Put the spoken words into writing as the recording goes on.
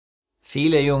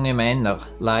Viele junge Männer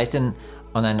leiden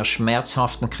an einer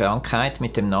schmerzhaften Krankheit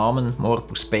mit dem Namen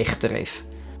Morbus Bechterew.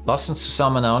 Lass uns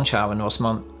zusammen anschauen, was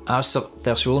man außer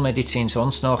der Schulmedizin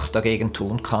sonst noch dagegen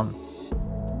tun kann.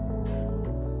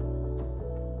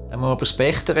 Der Morbus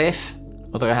Bechterew,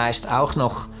 oder er heißt auch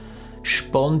noch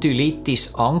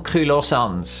Spondylitis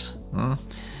ankylosans,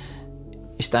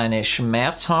 ist eine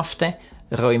schmerzhafte,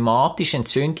 rheumatisch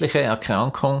entzündliche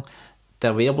Erkrankung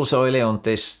der Wirbelsäule und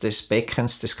des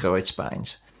Beckens, des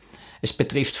Kreuzbeins. Es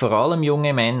betrifft vor allem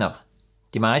junge Männer.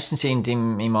 Die meisten sind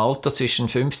im Alter zwischen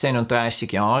 15 und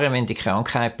 30 Jahren, wenn die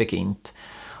Krankheit beginnt.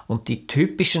 Und die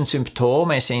typischen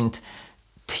Symptome sind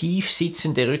tief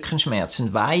sitzende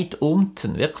Rückenschmerzen, weit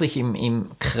unten, wirklich im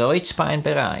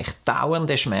Kreuzbeinbereich,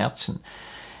 dauernde Schmerzen.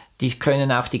 Die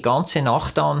können auch die ganze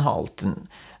Nacht anhalten.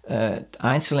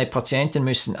 Einzelne Patienten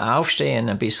müssen aufstehen,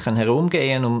 ein bisschen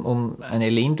herumgehen, um eine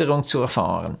Linderung zu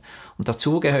erfahren. Und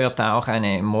dazu gehört auch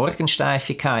eine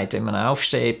Morgensteifigkeit. Wenn man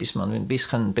aufsteht, bis man ein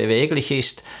bisschen beweglich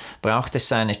ist, braucht es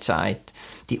seine Zeit.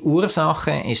 Die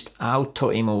Ursache ist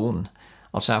Autoimmun.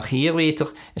 Also auch hier wieder,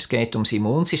 es geht ums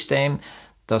Immunsystem,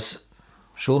 das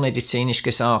schulmedizinisch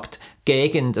gesagt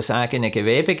gegen das eigene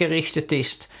Gewebe gerichtet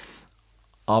ist,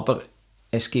 aber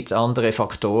es gibt andere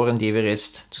Faktoren, die wir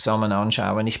jetzt zusammen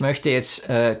anschauen. Ich möchte jetzt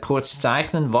kurz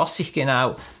zeichnen, was sich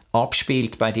genau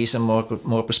abspielt bei diesem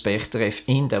Morbus Bechterew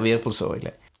in der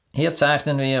Wirbelsäule. Hier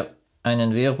zeichnen wir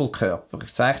einen Wirbelkörper.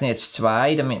 Ich zeichne jetzt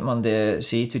zwei, damit man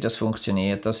sieht, wie das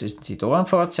funktioniert. Das sind die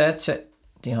Dornfortsätze,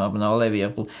 die haben alle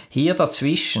Wirbel. Hier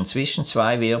dazwischen, zwischen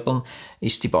zwei Wirbeln,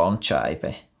 ist die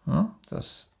Bandscheibe.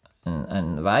 Das ist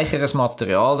ein weicheres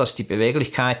Material, das die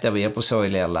Beweglichkeit der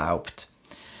Wirbelsäule erlaubt.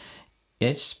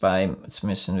 Jetzt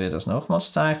müssen wir das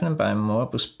nochmals zeichnen, beim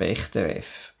Morbus Bechterew.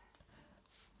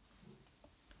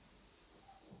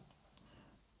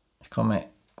 Ich komme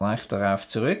gleich darauf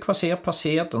zurück, was hier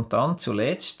passiert, und dann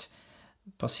zuletzt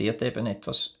passiert eben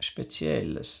etwas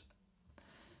Spezielles.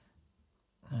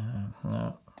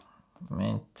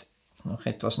 Moment, noch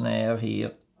etwas näher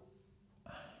hier.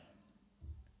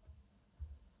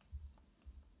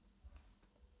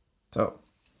 So.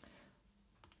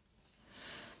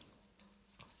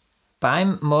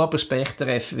 Beim Morbus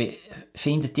Bechterew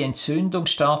findet die Entzündung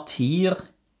statt hier,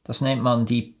 das nennt man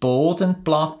die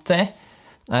Bodenplatte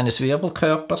eines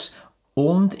Wirbelkörpers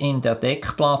und in der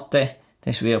Deckplatte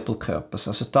des Wirbelkörpers.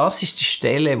 Also das ist die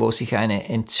Stelle, wo sich eine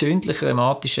entzündliche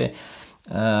rheumatische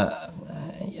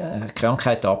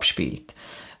Krankheit abspielt.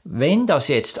 Wenn das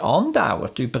jetzt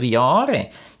andauert über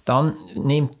Jahre, dann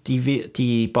nimmt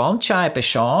die Bandscheibe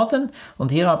Schaden,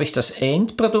 und hier habe ich das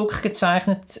Endprodukt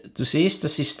gezeichnet. Du siehst,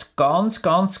 das ist ganz,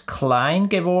 ganz klein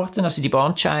geworden, also die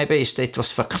Bandscheibe ist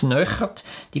etwas verknöchert,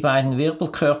 die beiden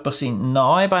Wirbelkörper sind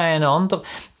nahe beieinander,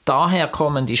 daher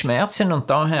kommen die Schmerzen und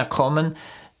daher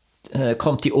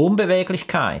kommt die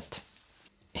Unbeweglichkeit.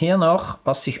 Hier noch,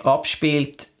 was sich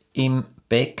abspielt im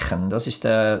Becken, das ist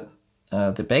der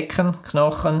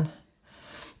Beckenknochen.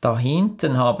 Da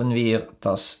hinten haben wir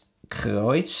das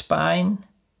Kreuzbein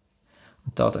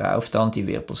und da drauf dann die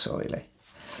Wirbelsäule.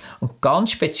 Und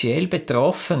ganz speziell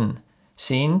betroffen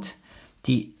sind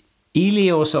die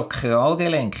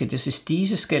Iliosakralgelenke. Das ist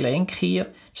dieses Gelenk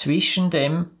hier zwischen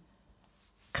dem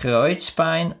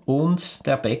Kreuzbein und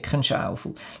der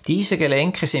Beckenschaufel. Diese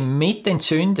Gelenke sind mit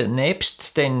entzündet,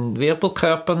 nebst den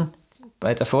Wirbelkörpern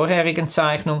bei der vorherigen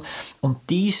Zeichnung, und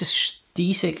diese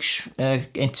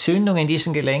Entzündung in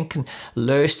diesen Gelenken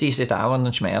löst diese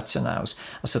dauernden Schmerzen aus.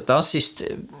 Also das ist,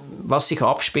 was sich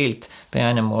abspielt bei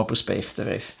einem Morbus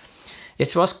Bechterew.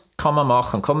 Jetzt, was kann man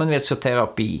machen? Kommen wir zur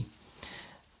Therapie.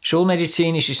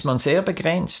 Schulmedizinisch ist man sehr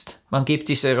begrenzt. Man gibt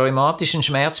diese rheumatischen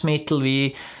Schmerzmittel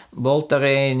wie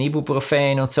Voltaren,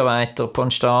 Ibuprofen und so weiter,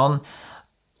 Ponstan.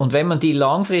 Und wenn man die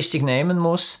langfristig nehmen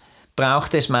muss,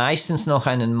 braucht es meistens noch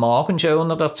einen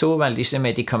Magenschoner dazu, weil diese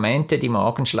Medikamente die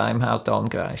Magenschleimhaut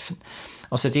angreifen.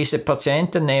 Also diese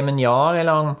Patienten nehmen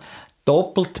jahrelang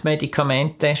doppelt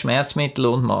Medikamente, Schmerzmittel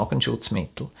und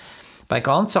Magenschutzmittel. Bei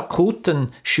ganz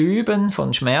akuten Schüben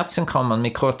von Schmerzen kann man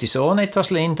mit Cortison etwas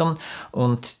lindern,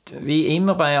 und wie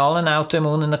immer bei allen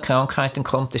autoimmunen Krankheiten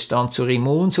kommt es dann zur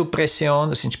Immunsuppression.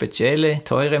 Das sind spezielle,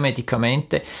 teure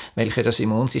Medikamente, welche das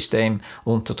Immunsystem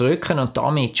unterdrücken und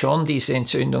damit schon diese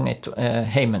Entzündung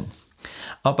hemmen.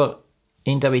 Aber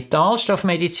in der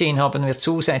Vitalstoffmedizin haben wir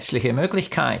zusätzliche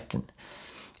Möglichkeiten.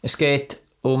 Es geht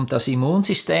um das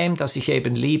Immunsystem, das ich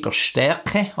eben lieber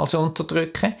stärke als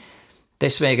unterdrücke.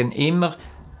 Deswegen immer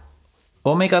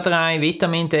Omega-3,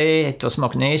 Vitamin D, etwas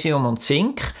Magnesium und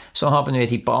Zink. So haben wir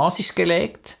die Basis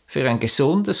gelegt für ein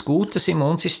gesundes, gutes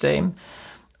Immunsystem.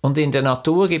 Und in der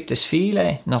Natur gibt es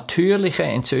viele natürliche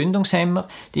Entzündungshemmer,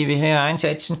 die wir hier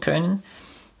einsetzen können.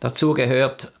 Dazu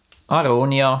gehört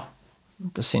Aronia,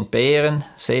 das sind Beeren,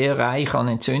 sehr reich an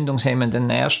entzündungshemmenden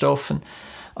Nährstoffen.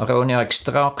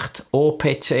 Aronia-Extrakt,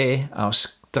 OPC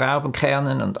aus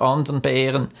Traubenkernen und anderen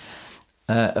Beeren,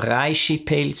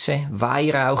 Reishi-Pilze,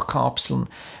 Weihrauchkapseln,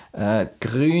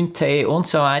 Grüntee und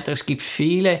so weiter. Es gibt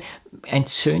viele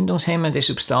entzündungshemmende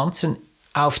Substanzen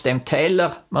auf dem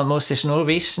Teller, man muss es nur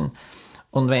wissen.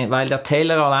 Und weil der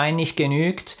Teller allein nicht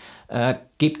genügt,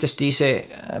 gibt es diese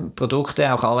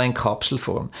Produkte auch alle in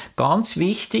Kapselform. Ganz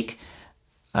wichtig,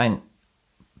 ein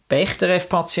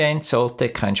Bechterew-Patient sollte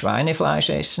kein Schweinefleisch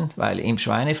essen, weil im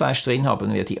Schweinefleisch drin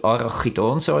haben wir die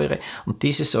Arachidonsäure und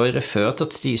diese Säure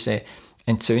fördert diese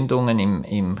Entzündungen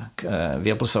im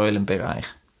Wirbelsäulenbereich.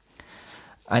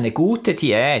 Eine gute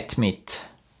Diät mit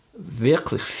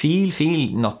wirklich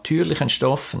viel natürlichen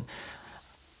Stoffen,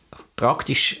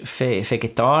 praktisch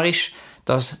vegetarisch,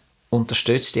 das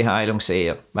unterstützt die Heilung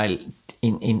sehr, weil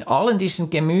in allen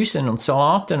diesen Gemüsen und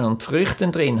Salaten und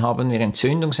Früchten drin haben wir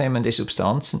entzündungshemmende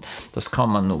Substanzen, das kann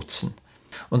man nutzen.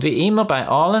 Und wie immer bei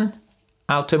allen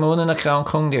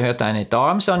Autoimmunerkrankungen gehört eine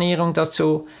Darmsanierung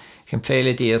dazu. Ich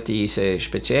empfehle dir, diese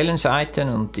speziellen Seiten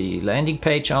und die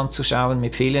Landingpage anzuschauen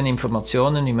mit vielen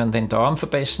Informationen, wie man den Darm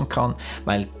verbessern kann,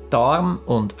 weil Darm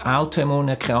und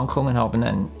Autoimmunerkrankungen haben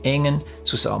einen engen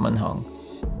Zusammenhang.